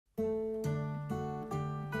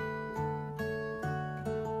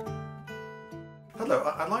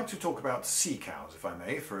Hello, I'd like to talk about sea cows, if I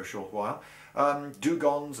may, for a short while.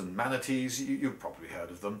 Dugongs and manatees, you've probably heard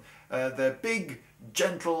of them. They're big,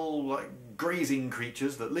 gentle, grazing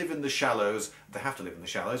creatures that live in the shallows. They have to live in the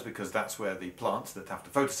shallows because that's where the plants that have to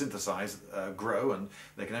photosynthesize grow, and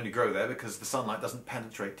they can only grow there because the sunlight doesn't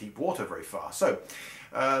penetrate deep water very far. So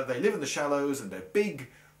they live in the shallows, and they're big,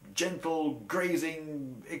 gentle,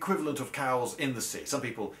 grazing equivalent of cows in the sea. Some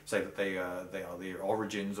people say that they are the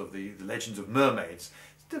origins of the legends of mermaids.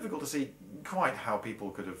 It's difficult to see quite how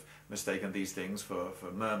people could have mistaken these things for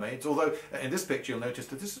mermaids, although in this picture you'll notice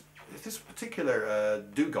that this particular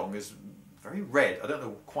dugong is very red. I don't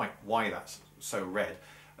know quite why that's so red.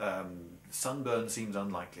 Sunburn seems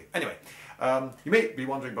unlikely. Anyway, you may be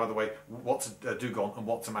wondering, by the way, what's a dugong and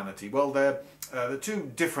what's a manatee? Well, they're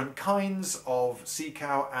two different kinds of sea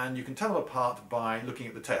cow, and you can tell them apart by looking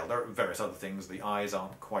at the tail. There are various other things. The eyes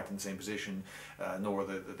aren't quite in the same position, nor are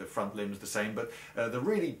the front limbs the same, but the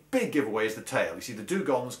really big giveaway is the tail. You see, the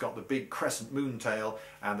dugong's got the big crescent moon tail,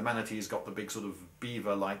 and the manatee's got the big sort of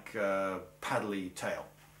beaver-like paddly tail.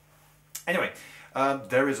 Anyway,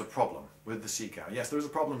 there is a problem with the sea cow. Yes, there is a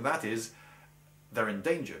problem, and that is they're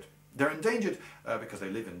endangered. They're endangered because they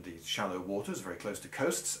live in these shallow waters very close to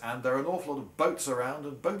coasts, and there are an awful lot of boats around,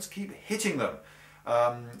 and boats keep hitting them.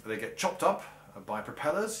 They get chopped up by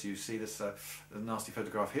propellers. You see this nasty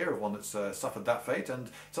photograph here of one that's suffered that fate, and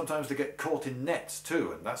sometimes they get caught in nets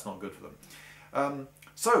too, and that's not good for them.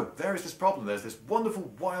 So there is this problem. There's this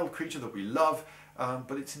wonderful wild creature that we love,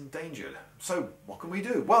 but it's endangered. So what can we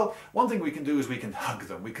do? Well, one thing we can do is we can hug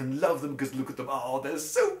them. We can love them because look at them. Oh, they're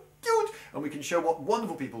so cute! And we can show what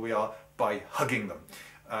wonderful people we are by hugging them.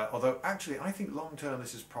 Although actually I think long term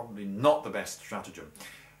this is probably not the best stratagem.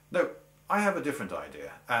 No, I have a different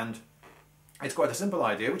idea, and it's quite a simple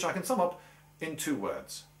idea which I can sum up in 2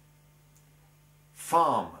 words.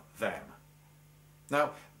 Farm them.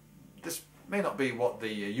 Now, this may not be what the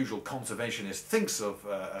usual conservationist thinks of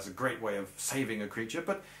as a great way of saving a creature,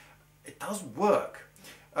 but it does work.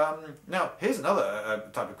 Now, here's another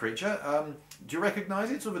type of creature. Do you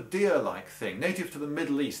recognise it? It's sort of a deer-like thing, native to the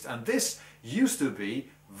Middle East, and this used to be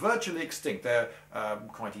virtually extinct. They're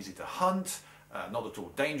quite easy to hunt, not at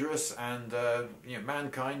all dangerous, and you know,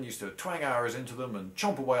 mankind used to twang arrows into them and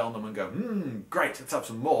chomp away on them and go, great, let's have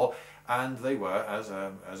some more. And they were, as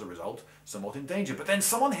a result, somewhat endangered. But then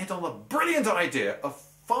someone hit on the brilliant idea of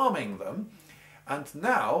farming them, and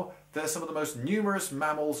now they're some of the most numerous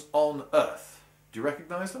mammals on Earth. Do you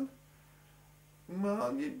recognise them?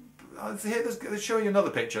 Well, here, let's show you another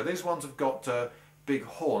picture. These ones have got big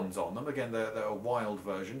horns on them. Again, they're a wild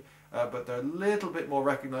version, but they're a little bit more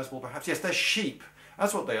recognisable perhaps. Yes, they're sheep.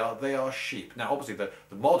 That's what they are. They are sheep. Now, obviously,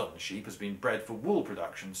 the modern sheep has been bred for wool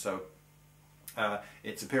production, so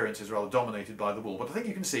its appearance is rather dominated by the wool. But I think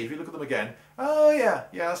you can see, if you look at them again, oh yeah,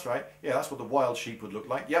 that's right. Yeah, that's what the wild sheep would look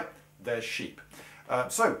like. Yep, they're sheep.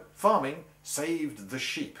 So, farming saved the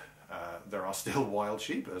sheep. There are still wild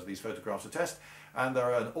sheep, as these photographs attest, and there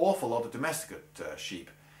are an awful lot of domesticate sheep.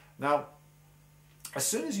 Now, as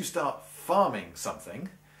soon as you start farming something,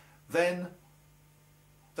 then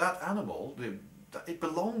that animal, it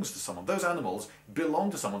belongs to someone. Those animals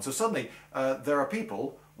belong to someone. So suddenly there are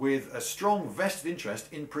people with a strong vested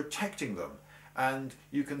interest in protecting them. And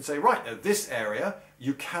you can say, right, this area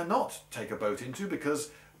you cannot take a boat into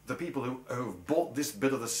because the people who have bought this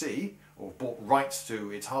bit of the sea, or bought rights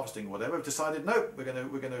to its harvesting or whatever, have decided, no, we're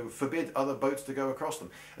going to forbid other boats to go across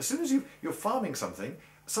them. As soon as you're farming something,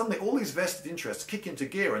 suddenly all these vested interests kick into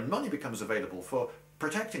gear and money becomes available for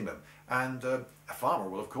protecting them. And a farmer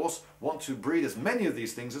will, of course, want to breed as many of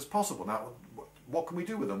these things as possible. Now, what can we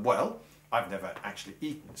do with them? Well, I've never actually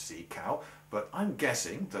eaten sea cow, but I'm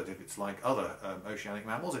guessing that if it's like other oceanic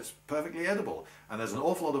mammals, it's perfectly edible. And there's an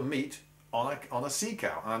awful lot of meat on a sea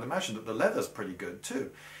cow. And I'd imagine that the leather's pretty good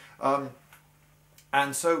too.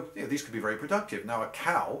 And so these could be very productive. Now, a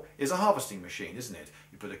cow is a harvesting machine, isn't it?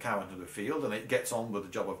 You put a cow into the field and it gets on with the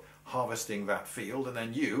job of harvesting that field, and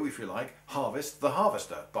then you, if you like, harvest the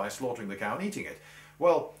harvester by slaughtering the cow and eating it.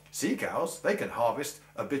 Well, sea cows, they can harvest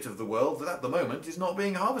a bit of the world that at the moment is not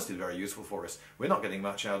being harvested. Very useful for us. We're not getting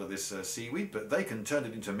much out of this seaweed, but they can turn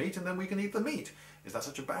it into meat and then we can eat the meat. Is that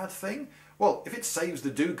such a bad thing? Well, if it saves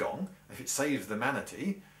the dugong, if it saves the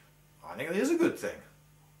manatee, I think it is a good thing.